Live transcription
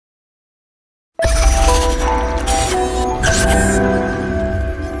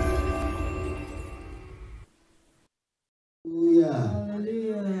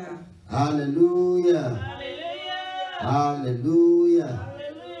Hallelujah.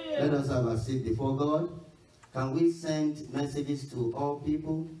 Hallelujah. Let us have a seat before God. Can we send messages to all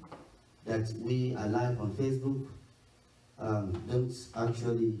people that we are live on Facebook? Don't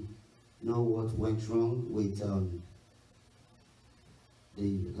actually know what went wrong with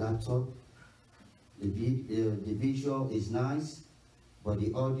the laptop. The visual is nice, but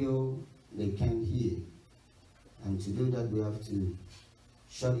the audio they can't hear. And to do that, we have to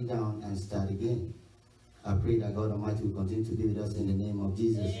shut it down and start again. I pray that God Almighty will continue to be with us in the name of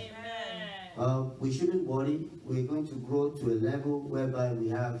Jesus. Amen. We shouldn't worry. We're going to grow to a level whereby we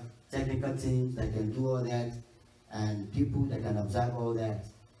have technical teams that can do all that and people that can observe all that.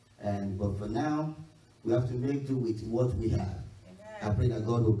 But for now, we have to make do with what we have. Amen. I pray that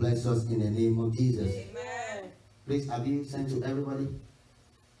God will bless us in the name of Jesus. Amen. Please, have you sent to everybody?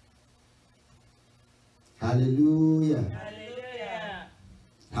 Hallelujah. Hallelujah.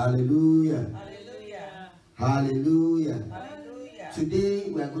 Hallelujah. Hallelujah. Hallelujah. Hallelujah. Today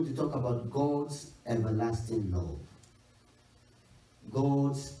we are going to talk about God's everlasting love.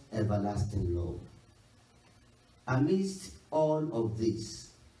 God's everlasting love. Amidst all of this,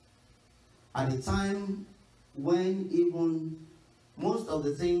 at a time when even most of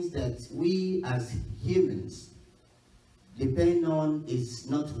the things that we as humans depend on is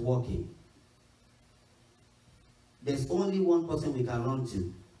not working, there's only one person we can run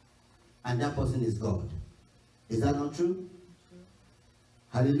to, and that person is God. Is that not true?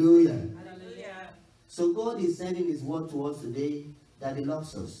 Hallelujah. Hallelujah. So God is sending his word to us today that he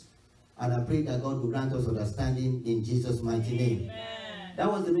loves us. And I pray that God will grant us understanding in Jesus' mighty name. Amen. That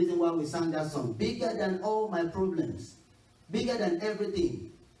was the reason why we sang that song. Bigger than all my problems. Bigger than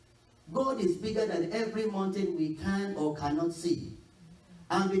everything. God is bigger than every mountain we can or cannot see.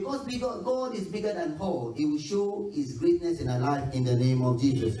 And because God is bigger than all, he will show his greatness in our life in the name of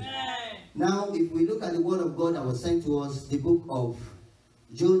Jesus. Amen. Now, if we look at the word of God that was sent to us, the book of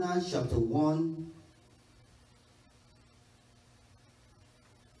Jonah chapter 1.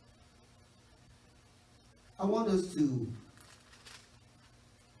 I want us to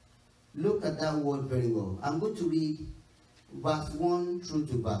look at that word very well. I'm going to read verse 1 through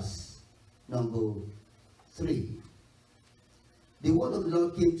to verse number 3. The word of the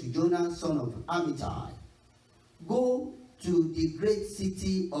Lord came to Jonah, son of Amittai. Go to the great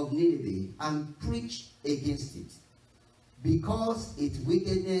city of Nineveh and preach against it, because its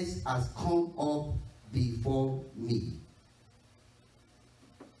wickedness has come up before me.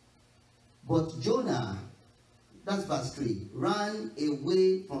 But Jonah, that's verse 3, ran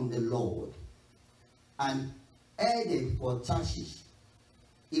away from the Lord and headed for Tarshish.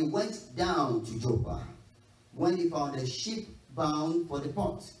 He went down to Joppa when he found a ship bound for the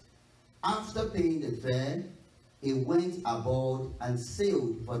port. After paying the fare, he went aboard and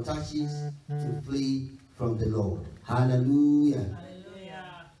sailed for Tarshish to flee from the Lord. Hallelujah.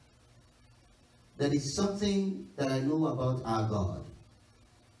 Hallelujah. There is something that I know about our God.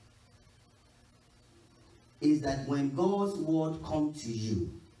 Is that when God's word comes to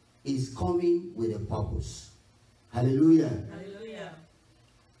you, it's coming with a purpose. Hallelujah. Hallelujah.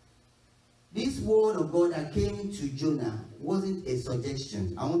 This word of God that came to Jonah wasn't a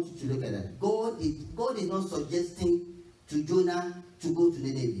suggestion. I want you to look at that. God is not suggesting to Jonah to go to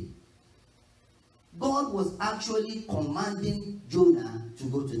Nineveh. God was actually commanding Jonah to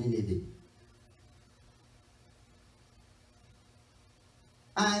go to Nineveh.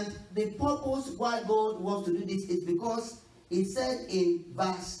 And the purpose why God wants to do this is because he said in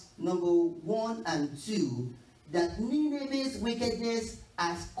verse number 1 and 2 that Nineveh's wickedness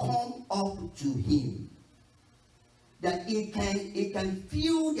has come up to him. That it can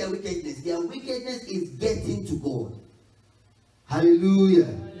feel their wickedness. Their wickedness is getting to God. Hallelujah.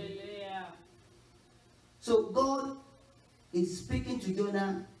 Hallelujah. So God is speaking to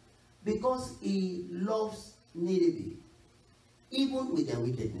Jonah because he loves Nineveh, even with their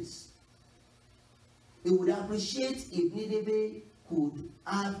wickedness. He would appreciate if Nineveh could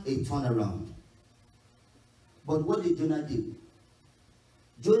have a turnaround. But what did Jonah do?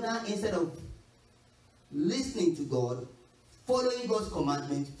 Jonah, instead of listening to God, following God's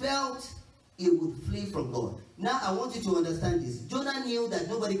commandment, felt he would flee from God. Now I want you to understand this. Jonah knew that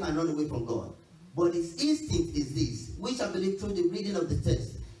nobody can run away from God. But his instinct is this, which I believe through the reading of the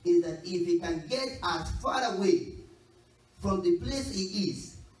text, is that if he can get as far away from the place he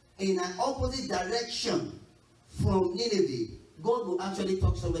is, in an opposite direction from Nineveh, God will actually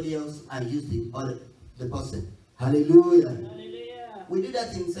talk to somebody else and use the person. Hallelujah. Hallelujah. We do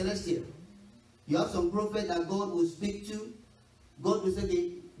that in Celestial. You have some prophet that God will speak to. God will say,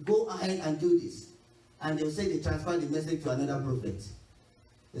 okay, go ahead and do this. And they'll say they transfer the message to another prophet.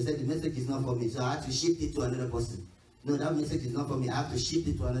 They said the message is not for me, so I have to shift it to another person. No, that message is not for me. I have to shift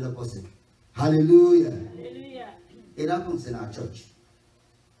it to another person. Hallelujah. Hallelujah. It happens in our church.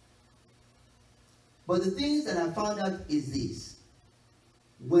 But the things that I found out is this.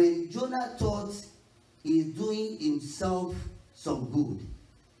 When Jonah thought he's doing himself some good,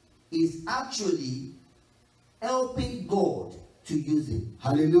 he's actually helping God to use him.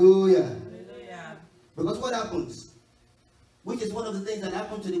 Hallelujah. Hallelujah. Because what happens, which is one of the things that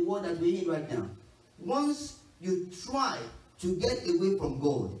happen to the world that we're in right now, once you try to get away from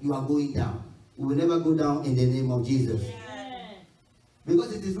God, you are going down. We will never go down in the name of Jesus. Amen.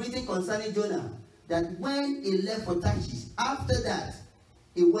 Because it is written concerning Jonah that when he left for Tarshish, after that,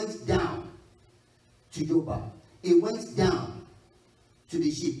 he went down to Joppa. He went down to the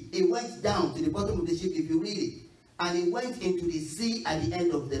ship. He went down to the bottom of the ship, if you read it. And he went into the sea at the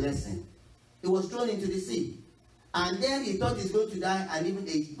end of the lesson. He was thrown into the sea. And then he thought he's going to die, and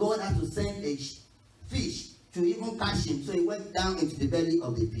even God had to send a fish to even catch him. So he went down into the belly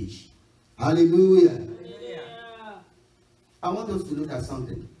of the fish. Hallelujah. Hallelujah. I want us to look at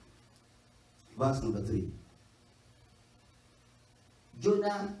something. Verse number 3.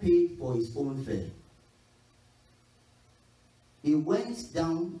 Jonah paid for his own fare. He went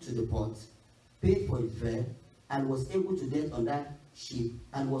down to the port, paid for his fare, and was able to get on that ship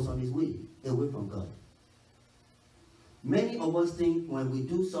and was on his way away from God. Many of us think when we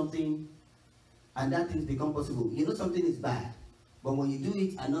do something and that things become possible, you know something is bad, but when you do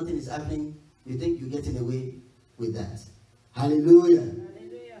it and nothing is happening, you think you're getting away with that. Hallelujah.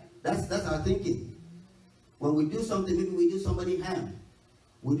 Hallelujah. That's our thinking. When we do something, maybe we do somebody harm,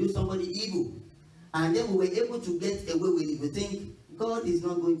 we do somebody evil, and then we were able to get away with it. We think God is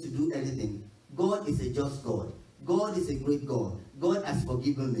not going to do anything. God is a just God. God is a great God. God has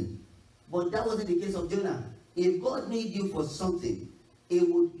forgiven me. But that wasn't the case of Jonah. If God made you for something, He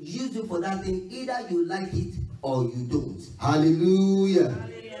would use you for that thing. Either you like it or you don't. Hallelujah.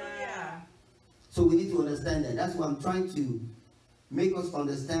 Hallelujah. So we need to understand that. That's why I'm trying to make us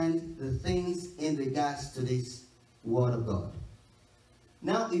understand the things in regards to this word of God.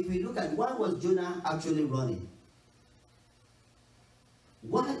 Now, if we look at why was Jonah actually running?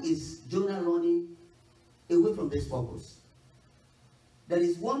 Why is Jonah running away from this purpose? There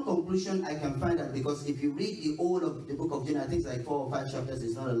is one conclusion I can find out, because if you read the whole of the book of Jonah, I think it's like 4 or 5 chapters,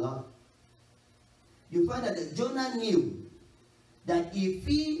 it's not a lot. You find that Jonah knew that if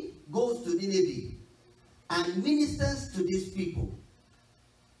he goes to Nineveh and ministers to these people,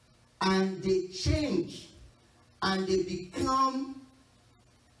 and they change, and they become,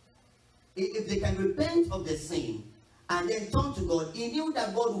 if they can repent of the sin, and then turn to God, he knew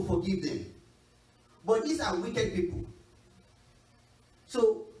that God will forgive them. But these are wicked people.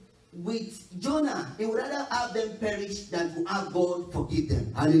 So, with Jonah, he would rather have them perish than to have God forgive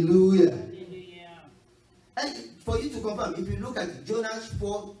them. Hallelujah. Hallelujah. And for you to confirm, if you look at Jonah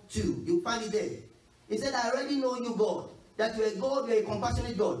 4:2, you'll find it there. He said, I already know you, God, that you're a God, you're a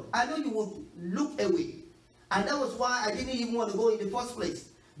compassionate God. I know you would look away. And that was why I didn't even want to go in the first place.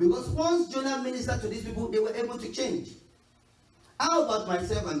 Because once Jonah ministered to these people, they were able to change. How about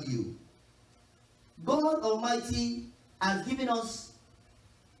myself and you? God Almighty has given us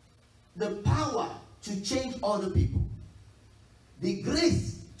the power to change other people, the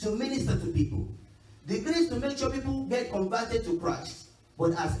grace to minister to people, the grace to make sure people get converted to Christ.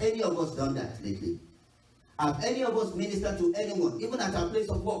 But has any of us done that lately? Have any of us ministered to anyone, even at our place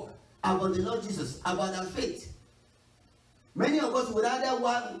of work, about the Lord Jesus, about our faith? Many of us would rather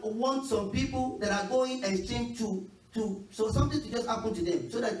want some people that are going extreme so something to just happen to them,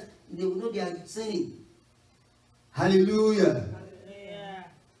 so that they will know they are sinning. Hallelujah. Hallelujah.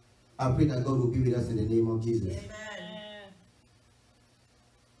 I pray that God will be with us in the name of Jesus. Amen.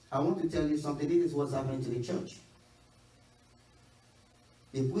 I want to tell you something. This is what's happening to the church.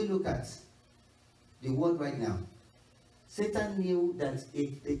 If we look at the world right now, Satan knew that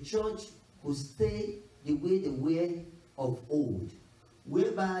if the church could stay the way they were of old,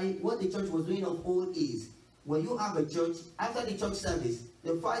 whereby what the church was doing of old is, when you have a church, after the church service,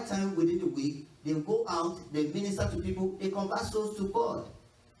 the 5 times within the week, they go out, they minister to people, they convert souls to God.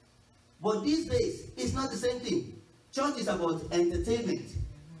 But these days, it's not the same thing. Church is about entertainment.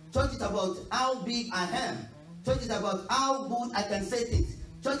 Church is about how big I am. Church is about how good I can say things.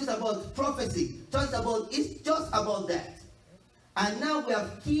 Church is about prophecy. Church is about, it's just about that. And now we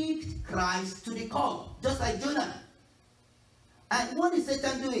have kicked Christ to the core, just like Jonah. And what is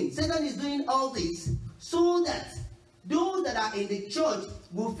Satan doing? Satan is doing all this so that those that are in the church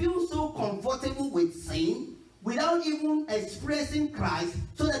will feel so comfortable with sin without even expressing Christ,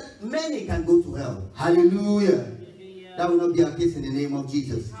 so that many can go to hell. Hallelujah. Hallelujah. That will not be our case in the name of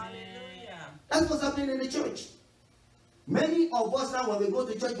Jesus. Hallelujah. That's what's happening in the church. Many of us now, when we go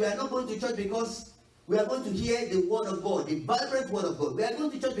to church, we are not going to church because we are going to hear the word of God, the vibrant word of God. We are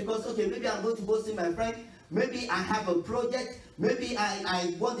going to church because, okay, maybe I'm going to go see my friend. Maybe I have a project. Maybe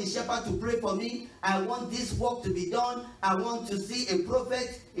I want the shepherd to pray for me. I want this work to be done. I want to see a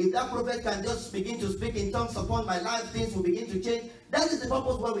prophet. If that prophet can just begin to speak in tongues upon my life, things will begin to change. That is the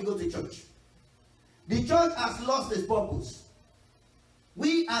purpose why we go to church. The church has lost its purpose.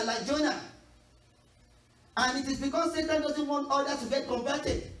 We are like Jonah. And it is because Satan doesn't want others to get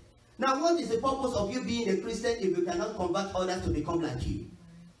converted. Now, what is the purpose of you being a Christian if you cannot convert others to become like you?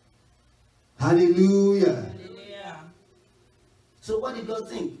 Hallelujah. Hallelujah. So what did God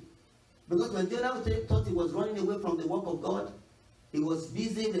think? Because when Jonah thought he was running away from the work of God, he was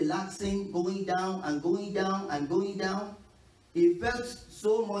busy relaxing, going down and going down and going down. He felt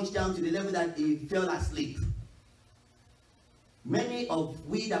so much down to the level that he fell asleep. Many of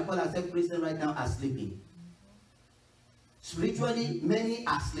we that call ourselves Christians right now are sleeping. Spiritually, many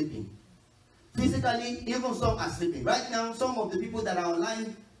are sleeping. Physically, even some are sleeping. Right now, some of the people that are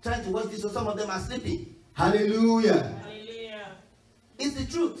online trying to watch this, so some of them are sleeping. Hallelujah. Hallelujah. It's the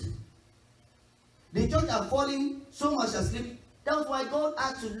truth. The church are falling so much asleep. That's why God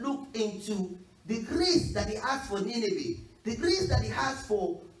had to look into the grace that he has for Nineveh. The grace that he has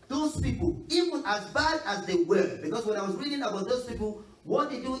for those people, even as bad as they were. Because when I was reading about those people,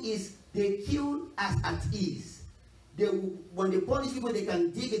 what they do is they kill us at ease. When they punish people, they can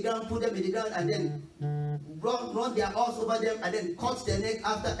dig the ground, put them in the ground, and then run their horse over them, and then cut their neck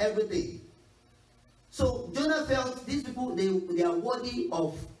after everything. So Jonah felt these people, they are worthy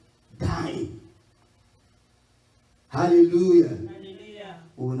of dying. Hallelujah. Hallelujah.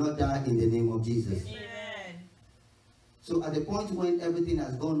 We will not die in the name of Jesus. Amen. So at the point when everything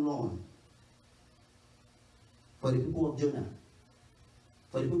has gone wrong for the people of Jonah,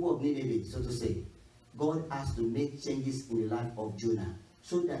 for the people of Nineveh, so to say, God has to make changes in the life of Jonah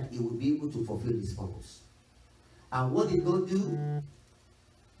so that he will be able to fulfill his purpose. And what did God do?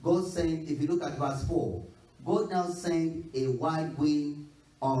 God sent, if you look at verse 4, God now sent a wide wind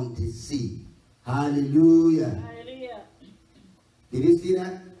on the sea. Hallelujah. Hallelujah. Did you see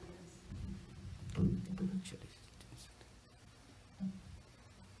that?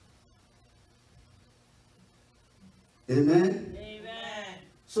 Amen. Amen.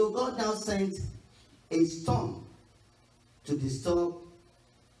 So God now sent a storm to disturb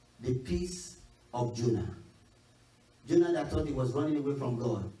the peace of Jonah. Jonah that thought he was running away from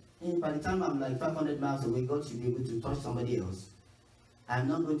God. And by the time I'm like 500 miles away, God should be able to touch somebody else. I'm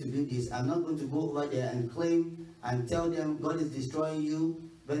not going to do this. I'm not going to go over there and claim and tell them God is destroying you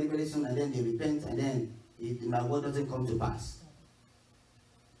very, very soon, and then they repent, and then my word doesn't come to pass.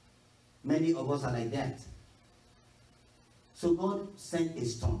 Many of us are like that. So God sent a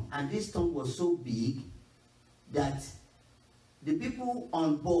storm, and this storm was so big that the people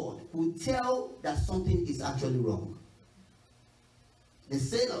on board could tell that something is actually wrong. The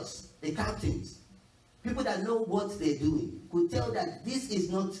sailors, the captains, people that know what they're doing, could tell that this is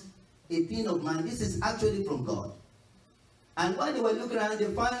not a thing of man, this is actually from God. And while they were looking around,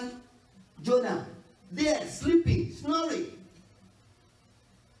 they found Jonah there, sleeping, snoring.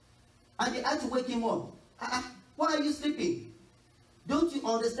 And they had to wake him up. Why are you sleeping? Don't you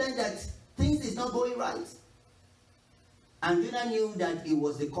understand that things is not going right? And Jonah knew that it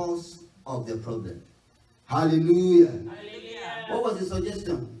was the cause of the problem. Hallelujah. Hallelujah. What was the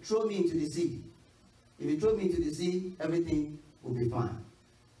suggestion? Throw me into the sea. If you throw me into the sea, everything will be fine.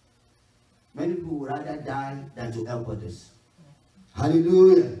 Many people would rather die than to help others.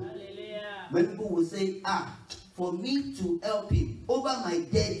 Hallelujah. Hallelujah. Many people will say, for me to help him over my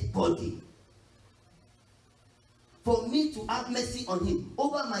dead body. For me to have mercy on him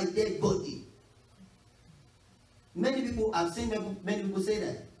over my dead body. Many people, I've seen many people say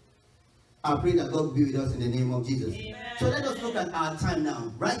that. I pray that God will be with us in the name of Jesus. Amen. So let us look at our time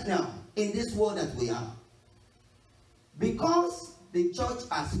now, right now, in this world that we are. Because the church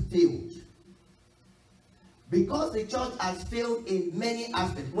has failed. Because the church has failed in many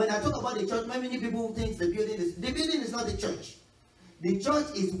aspects. When I talk about the church, many people think the building is not the church. The church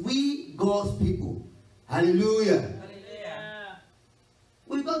is we, God's people. Hallelujah. Hallelujah.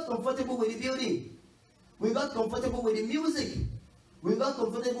 We got comfortable with the building. We got comfortable with the music. We got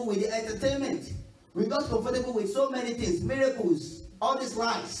comfortable with the entertainment. We got comfortable with so many things, miracles, all these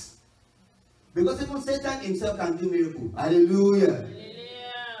lies. Because even Satan himself can do miracles. Hallelujah.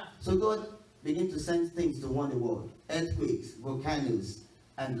 Hallelujah. So God began to send things to warn the world. Earthquakes, volcanoes,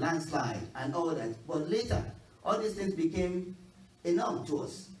 and landslide, and all that. But later, all these things became enough to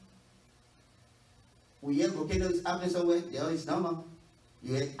us. We hear volcanoes happening somewhere, it's normal.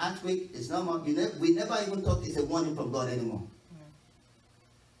 You had earthquake, it's normal. We never even thought it's a warning from God anymore.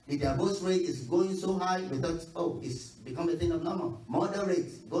 The divorce rate is going so high, we thought, oh, it's become a thing of normal. Murder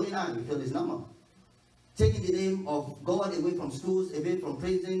rate going on, we feel it's normal. Taking the name of God away from schools, away from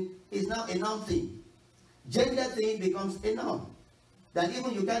prison, is now a norm thing. Gender thing becomes a norm. That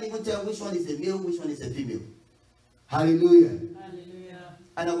even you can't even tell which one is a male, which one is a female. Hallelujah. Hallelujah.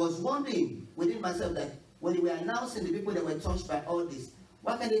 And I was wondering within myself that when they were announcing the people that were touched by all this,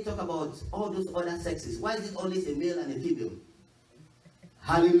 why can't they talk about all those other sexes? Why is it always a male and a female?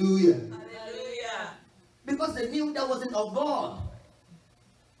 Hallelujah. Hallelujah. Because they knew that wasn't of God.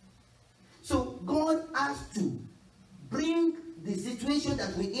 So God has to bring the situation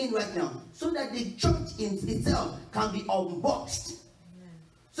that we're in right now so that the church in itself can be unboxed. Amen.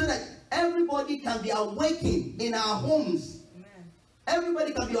 So that everybody can be awakened in our homes. Amen.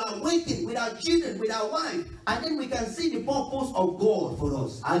 Everybody can be awakened with our children, with our wife. And then we can see the purpose of God for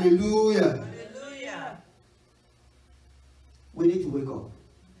us. Hallelujah. Hallelujah. We need to wake up.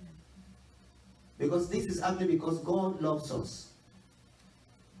 Because this is happening because God loves us.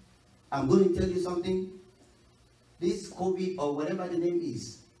 I'm going to tell you something. This COVID or whatever the name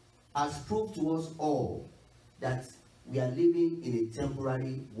is has proved to us all that we are living in a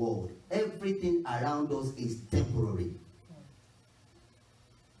temporary world. Everything around us is temporary.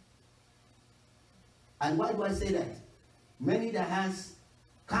 And why do I say that? Many that has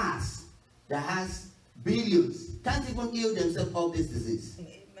cars, that has billions, can't even heal themselves of this disease.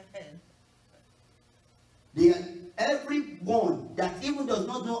 Amen. Everyone that even does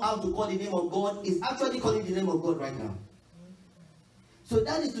not know how to call the name of God is actually calling the name of God right now. So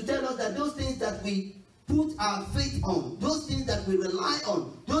that is to tell us that those things that we put our faith on, those things that we rely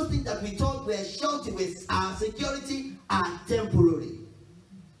on, those things that we thought were sheltered with our security are temporary.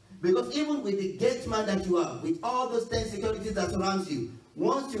 Because even with the gate man that you are, with all those 10 securities that surrounds you,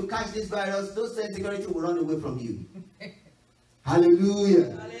 once you catch this virus, those 10 security will run away from you.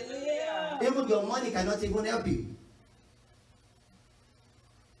 Hallelujah. Hallelujah. Even your money cannot even help you.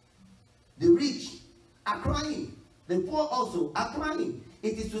 The rich are crying. The poor also are crying.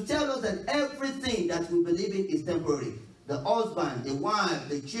 It is to tell us that everything that we believe in is temporary. The husband, the wife,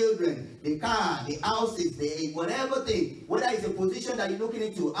 the children, the car, the houses, the whatever thing, whether it's a position that you're looking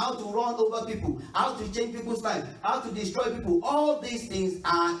into, how to run over people, how to change people's lives, how to destroy people, all these things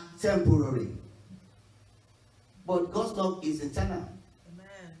are temporary. But God's love is eternal. Amen.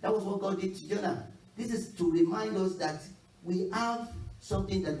 That was what God did to Jonah. This is to remind us that we have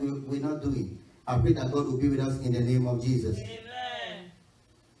something that we're not doing. I pray that God will be with us in the name of Jesus. Amen.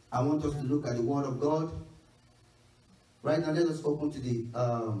 I want us to look at the Word of God. Right now, let us open to the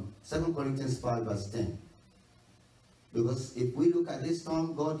 2 Corinthians 5 verse 10. Because if we look at this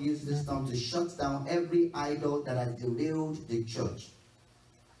storm, God used this storm to shut down every idol that has derailed the church.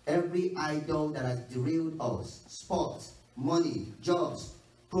 Every idol that has derailed us. Sports, money, jobs,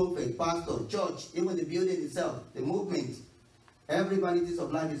 prophet, pastor, church, even the building itself, the movement. Every vanities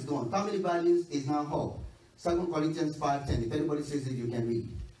of life is gone. Family values is now up. 2 Corinthians 5:10. If anybody says it, you can read.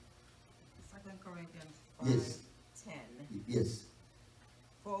 2 Corinthians 5:10. Yes. Yes.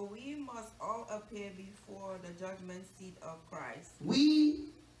 For we must all appear before the judgment seat of Christ. We,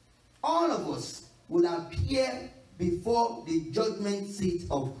 all of us, will appear before the judgment seat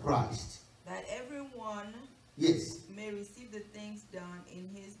of Christ. That everyone may receive the things done in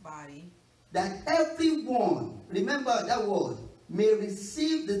his body. That everyone, remember that word, may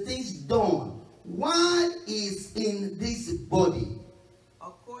receive the things done while is in this body.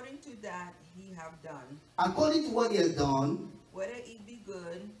 According to that he have done. According to what he has done. Whether it be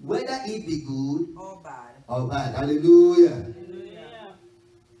good. Whether it be good. Or bad. Or bad. Hallelujah.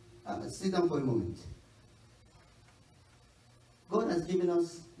 Hallelujah. Sit down for a moment. God has given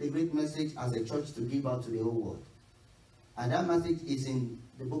us the great message as a church to give out to the whole world. And that message is in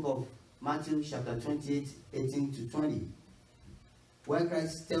the book of Matthew chapter 28, 18 to 20. Where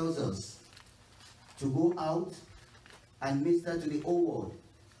Christ tells us to go out and minister to the whole world.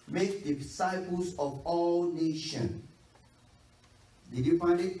 Make disciples of all nations. Did you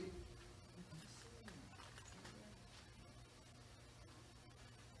find it?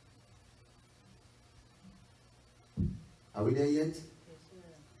 Are we there yet? Yes,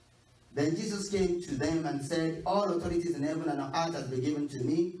 then Jesus came to them and said, all authorities in heaven and on earth has been given to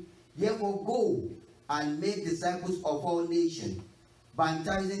me. Therefore go and make disciples of all nations,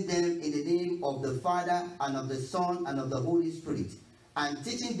 baptizing them in the name of the Father and of the Son and of the Holy Spirit, and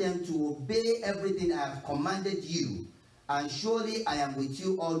teaching them to obey everything I have commanded you. And surely I am with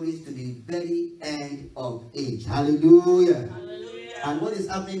you always to the very end of age. Hallelujah. Hallelujah. And what is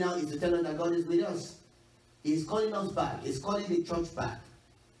happening now is to tell us that God is with us. He's calling us back. He's calling the church back.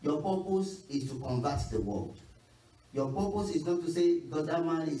 Your purpose is to convert the world. Your purpose is not to say, because that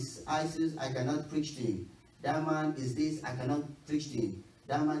man is ISIS, I cannot preach to him. That man is this, I cannot preach to him.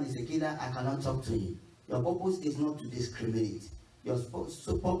 That man is a killer, I cannot talk to him. Your purpose is not to discriminate. Your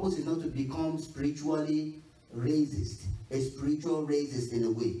purpose is not to become spiritually racist, a spiritual racist in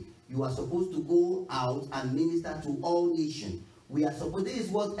a way. You are supposed to go out and minister to all nations. This is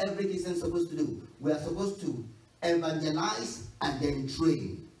what every Christian is supposed to do. We are supposed to evangelize and then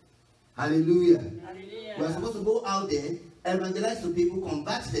train. Hallelujah. Hallelujah. We are supposed to go out there, evangelize to people,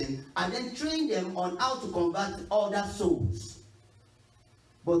 convert them, and then train them on how to convert other souls.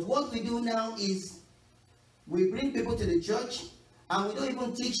 But what we do now is we bring people to the church and we don't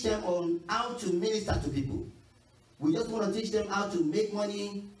even teach them on how to minister to people. We just want to teach them how to make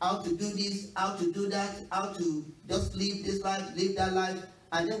money, how to do this, how to do that, how to just live this life, live that life,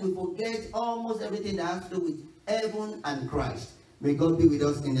 and then we forget almost everything that has to do with heaven and Christ. May God be with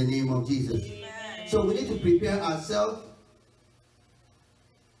us in the name of Jesus. Amen. So we need to prepare ourselves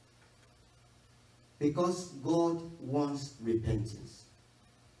because God wants repentance.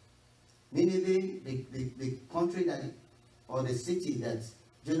 Nineveh, the country that, or the city that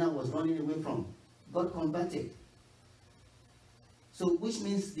Jonah was running away from, God converted. So which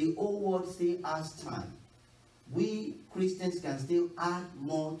means the whole world still has time. We Christians can still add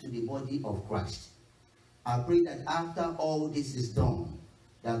more to the body of Christ. I pray that after all this is done,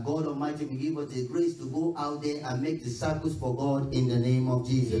 that God Almighty will give us the grace to go out there and make disciples for God in the name of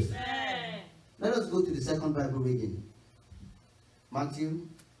Jesus. Amen. Let us go to the second Bible reading. Matthew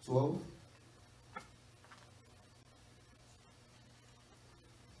 12.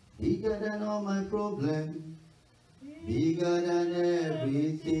 Bigger than all my problems, bigger than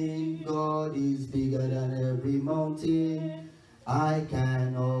everything. God is bigger than every mountain I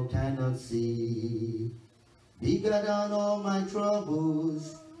can or cannot see. Bigger than all my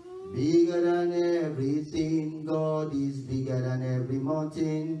troubles, bigger than everything. God is bigger than every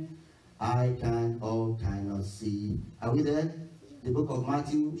mountain I can or cannot see. Are we there? The book of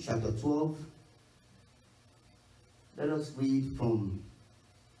Matthew, chapter 12. Let us read from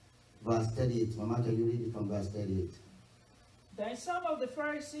verse 38. Mama, can you read it from verse 38? Then some of the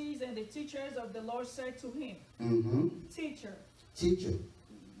Pharisees and the teachers of the law said to him, Teacher,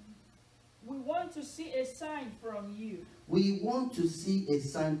 we want to see a sign from you. We want to see a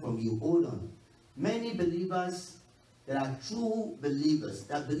sign from you. Hold on. Many believers that are true believers,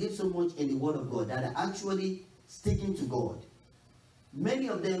 that believe so much in the word of God, that are actually sticking to God. Many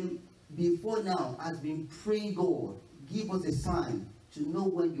of them before now has been praying, God, give us a sign to know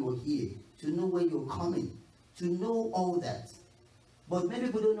when you're here, to know when you're coming, to know all that. But many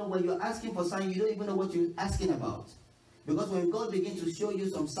people don't know when you're asking for sign, you don't even know what you're asking about. Because when God begins to show you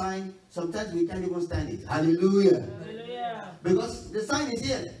some sign, sometimes we can't even stand it. Hallelujah. Hallelujah. Because the sign is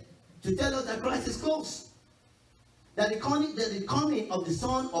here to tell us that Christ is close. That the coming of the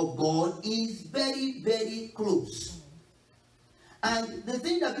Son of God is very, very close. And the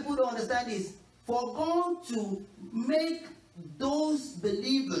thing that people don't understand is, for God to make those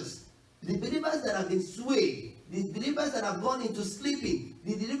believers, the believers that have been swayed, the believers that have gone into sleeping,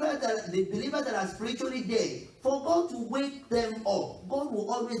 the believers that are spiritually dead, for God to wake them up, God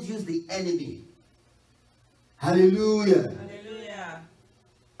will always use the enemy. Hallelujah. Hallelujah.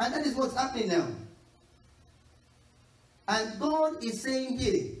 And that is what's happening now. And God is saying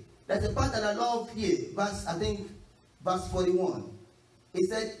here, that's the part that I love here, verse 41. He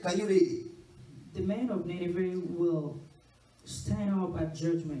said, can you read it? The men of Nineveh will stand up at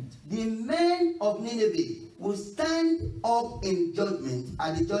judgment. The men of Nineveh will stand up in judgment,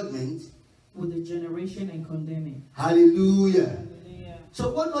 at the judgment, with the generation and condemn it. Hallelujah. Hallelujah.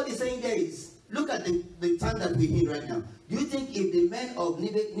 So what God is saying there is, look at the time that we're in right now. Do you think if the men of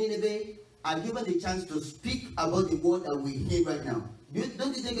Nineveh are given the chance to speak about the word that we hear right now,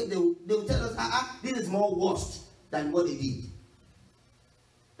 don't you think they will tell us, this is more worse than what they did?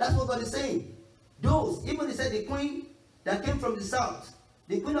 That's what God is saying. Those, even he said the queen that came from the south,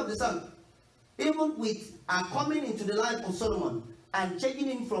 the queen of the south, even with her coming into the life of Solomon and changing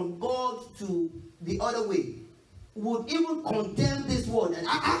him from God to the other way, would even condemn this word. And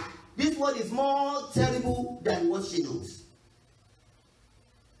this word is more terrible than what she knows.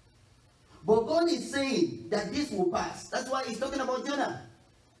 But God is saying that this will pass. That's why he's talking about Jonah.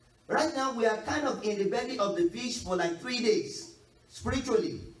 Right now we are kind of in the belly of the fish for like 3 days,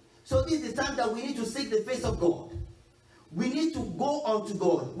 spiritually. So this is the time that we need to seek the face of God. We need to go unto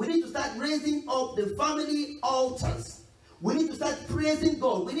God. We need to start raising up the family altars. We need to start praising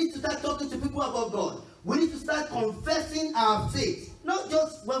God. We need to start talking to people about God. We need to start confessing our faith. not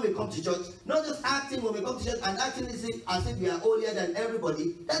just when we come to church, not just acting when we come to church and acting as if we are holier than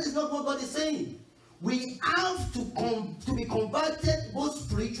everybody. That is not what God is saying. We have to be converted both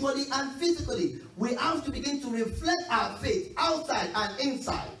spiritually and physically. We have to begin to reflect our faith outside and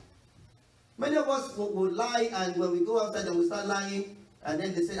inside. Many of us will lie, and when we go outside and we start lying, and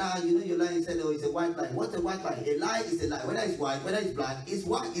then they say, you know you're lying. He said, oh, it's a white lie. What's a white lie? A lie is a lie. Whether it's white, whether it's black, it's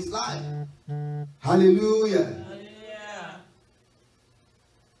white, it's lie. Hallelujah. Hallelujah.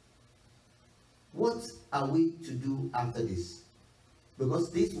 What are we to do after this?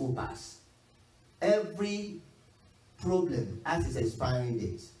 Because this will pass. Every problem has its expiring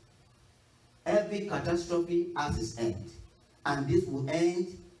date. Every catastrophe has its end. And this will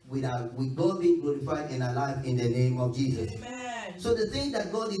end with God being glorified in our life in the name of Jesus. Amen. So the thing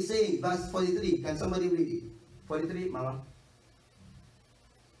that God is saying, verse 43, can somebody read it? 43, Mama?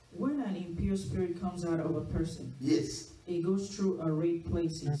 When an impure spirit comes out of a person, Yes. it goes through arid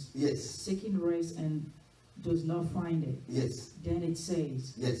places, Yes. seeking rest and does not find it. Yes. Then it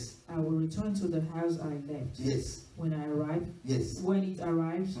says, Yes. I will return to the house I left. Yes. When I arrive, Yes. when it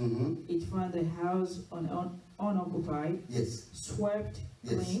arrives, Mm-hmm. it found the house unoccupied, Yes. swept,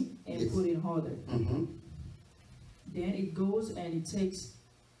 Yes. clean, and Yes. put in order. Mm-hmm. Then it goes and it takes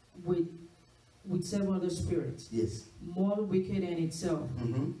with 7 other spirits, Yes. more wicked than itself,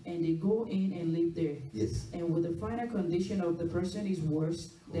 Mm-hmm. and they go in and live there. Yes. And with the final condition of the person is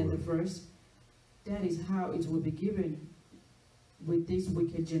worse than the first, that is how it will be given with this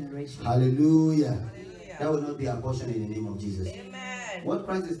wicked generation. Hallelujah. Hallelujah. That will not be our portion in the name of Jesus. Amen. What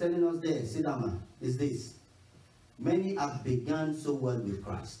Christ is telling us there, Sidama, is this. Many have begun so well with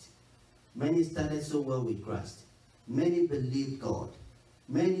Christ. Many started so well with Christ. Many believed God.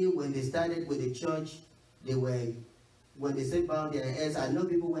 Many, when they started with the church, when they say bow their heads, I know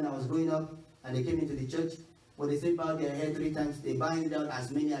people when I was growing up and they came into the church, when they say bow their head 3 times, they bind down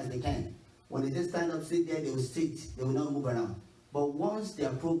as many as they can. When they just stand up, sit there, they will sit. They will not move around. But once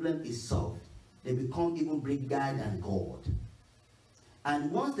their problem is solved, they become even bigger than God.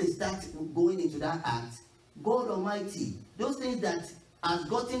 And once they start going into that act, God Almighty, those things that has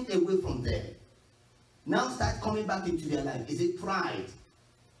gotten away from them, now start coming back into their life. Is it pride?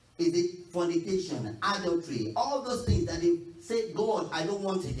 Is it fornication, adultery? All those things that they say, God, I don't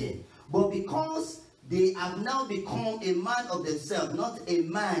want again. But because they have now become a man of themselves, not a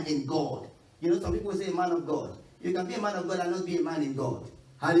man in God. You know, some people say a man of God. You can be a man of God and not be a man in God.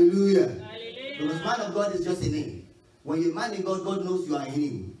 Hallelujah. Hallelujah. Because man of God is just a name. When you're a man in God, God knows you are in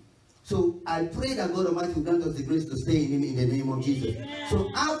him. So I pray that God Almighty will grant us the grace to stay in him in the name of Jesus. Amen. So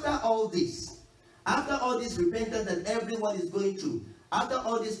after all this repentance that everyone is going through, after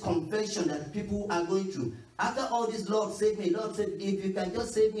all this confession that people are going through, after all this, Lord save me, Lord save me. If you can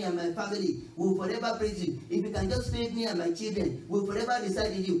just save me and my family, we will forever praise you. If you can just save me and my children, we will forever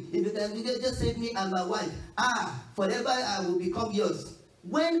reside in you. If you can just save me and my wife, forever I will become yours.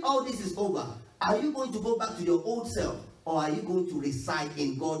 When all this is over, are you going to go back to your old self, or are you going to reside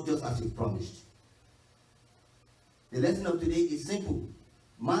in God just as you promised? The lesson of today is simple.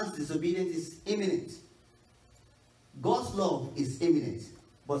 Man's disobedience is imminent. God's love is imminent.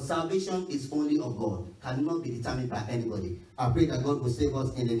 But salvation is only of God. Cannot be determined by anybody. I pray that God will save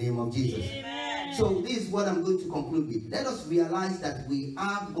us in the name of Jesus. Amen. So this is what I'm going to conclude with. Let us realize that we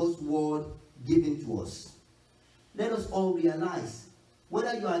have God's word given to us. Let us all realize,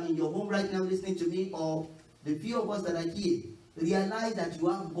 whether you are in your home right now listening to me, or the few of us that are here, realize that you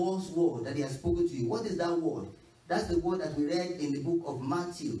have God's word that he has spoken to you. What is that word? That's the word that we read in the book of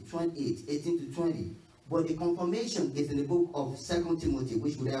Matthew 28, 18 to 20. But the confirmation is in the book of 2 Timothy,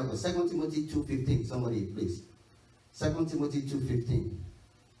 which would have 2 Timothy 2:15. Somebody, please. 2 Timothy 2:15.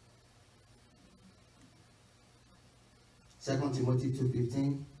 2 Timothy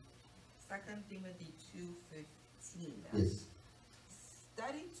 2:15. 2 Timothy 2:15. Yes.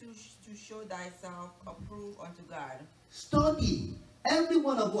 Study to show thyself approved unto God. Study. Every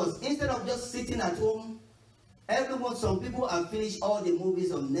one of us, instead of just sitting at home, some people have finished all the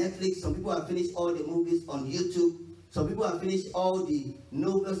movies on Netflix. Some people have finished all the movies on YouTube. Some people have finished all the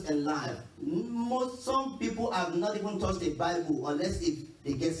novels and life. Some people have not even touched the Bible unless if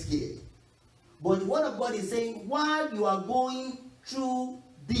they get scared. But the word of God is saying, while you are going through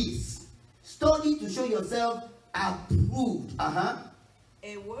this, study to show yourself approved.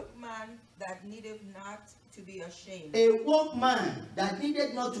 A workman that needeth not to be ashamed. A workman that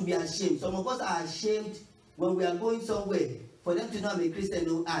needed not to be ashamed. Some of us are ashamed when we are going somewhere. For them to know I'm a Christian,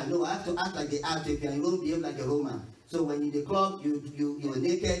 no, I have to act like they act. If you're in Rome, behave like a Roman. So when in the club, you're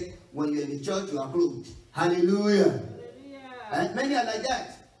naked. When you're in the church, you are clothed. Hallelujah. Hallelujah. And many are like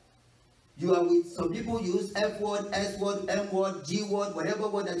that. You are with some people, you use F word, S word, M word, G word, whatever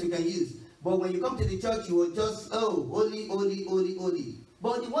word that you can use. But when you come to the church, you will just, oh, holy, holy, holy, holy.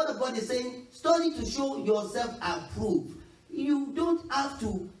 But the word of God is saying, study to show yourself approved. You don't have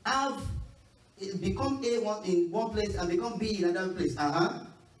to become A in one place and become B in another place.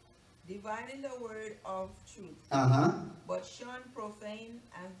 Dividing the word of truth. But shun profane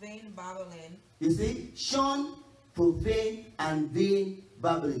and vain babbling. You see, shun profane and vain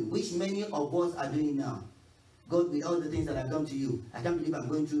babbling, which many of us are doing now. God, with all the things that I've done to you, I can't believe I'm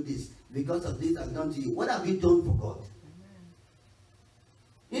going through this. Because of this I've done to you. What have you done for God? Amen.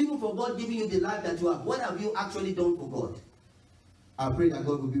 Even for God giving you the life that you have, what have you actually done for God? I pray that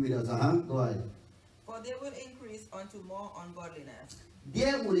God will be with us. Go ahead. For they will increase unto more ungodliness.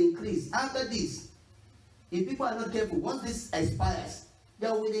 They will increase. After this, if people are not careful, once this expires,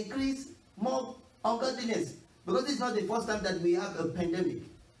 there will increase more ungodliness. Because this is not the first time that we have a pandemic.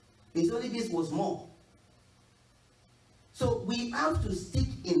 It's only this was more. So we have to stick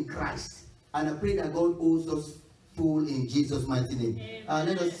in Christ. And I pray that God holds us full in Jesus' mighty name.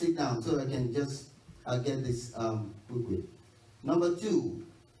 Let us sit down so I can just get this quickly. Number 2,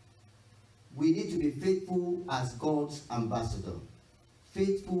 we need to be faithful as God's ambassador.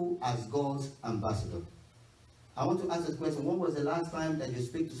 Faithful as God's ambassador. I want to ask this question. When was the last time that you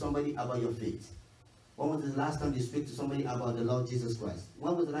speak to somebody about your faith? When was the last time you speak to somebody about the Lord Jesus Christ?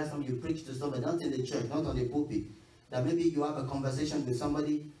 When was the last time you preached to somebody, not in the church, not on the pulpit, that maybe you have a conversation with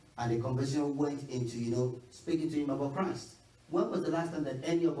somebody and the conversation went into, speaking to him about Christ? When was the last time that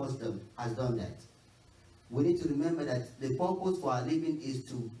any of us has done that? We need to remember that the purpose for our living is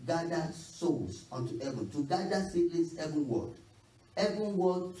to gather souls unto heaven, to gather seedlings heavenward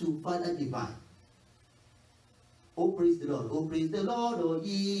to Father divine. Oh, praise the Lord. Oh, praise the Lord. Oh,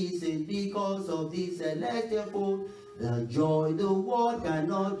 ye saints, because of this celestial fold, the joy the world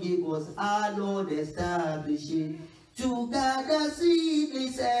cannot give us, our Lord establishing. To gather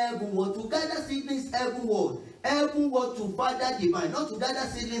seedlings heavenward, to Father divine, not to gather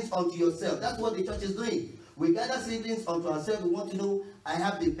seedlings unto yourself. That's what the church is doing. We gather seedlings unto ourselves. We want to know, I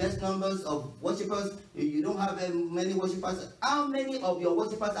have the best numbers of worshippers. You don't have many worshippers. How many of your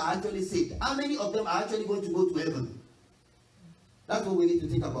worshippers are actually saved? How many of them are actually going to go to heaven? That's what we need to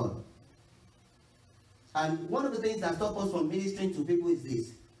think about. And one of the things that stop us from ministering to people is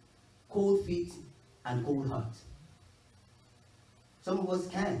this: cold feet and cold heart. Some of us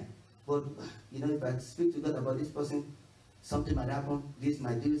can, but if I speak to God about this person, something might happen, this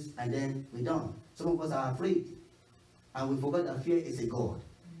might do this, and then we don't. Some of us are afraid, and we forgot that fear is a God.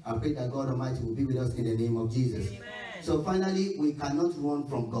 I pray that God Almighty will be with us in the name of Jesus. Amen. So finally, we cannot run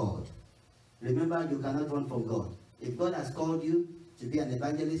from God. Remember, you cannot run from God. If God has called you to be an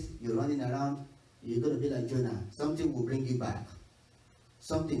evangelist, you're running around, you're going to be like Jonah. Something will bring you back.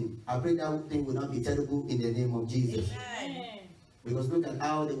 Something. I pray that thing will not be terrible in the name of Jesus. Amen. Because look at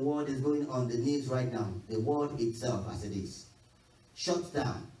how the world is going on the news right now. The world itself, as it is, shut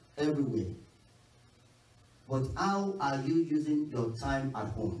down everywhere. But how are you using your time at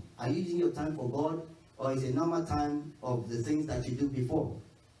home? Are you using your time for God, or is it normal time of the things that you do before?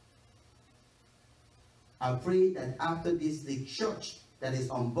 I pray that after this, the church that is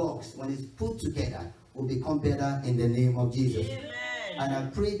unboxed, when it's put together, will become better in the name of Jesus. Amen. And I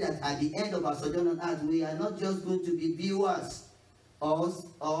pray that at the end of our sojourn on earth, we are not just going to be viewers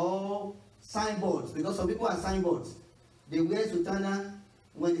or signboards, because some people are signboards. They wear sutana.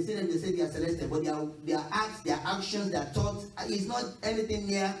 When they see them, they say they are celestial, but their acts, their actions, their thoughts is not anything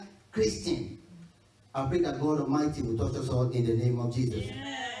near Christian. I pray that God Almighty will touch us all in the name of Jesus.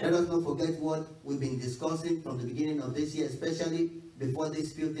 Amen. Let us not forget what we've been discussing from the beginning of this year, especially before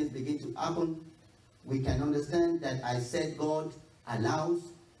these few things begin to happen. We can understand that I said God allows.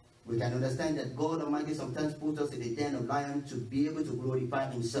 We can understand that God Almighty sometimes puts us in a den of lions to be able to glorify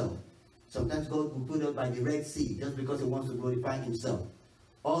himself. Sometimes God will put us by the Red Sea just because he wants to glorify himself.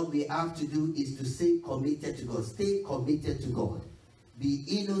 All we have to do is to stay committed to God. Stay committed to God. Be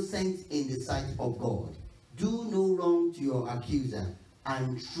innocent in the sight of God. Do no wrong to your accuser,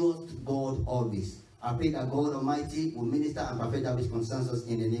 and trust God always. I pray that God Almighty will minister and perfect that which concerns us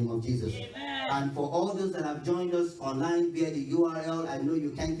in the name of Jesus. Amen. And for all those that have joined us online via the URL, I know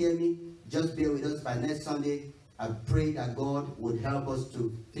you can't hear me. Just bear with us by next Sunday. I pray that God would help us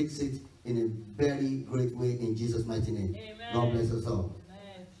to fix it in a very great way in Jesus' mighty name. Amen. God bless us all.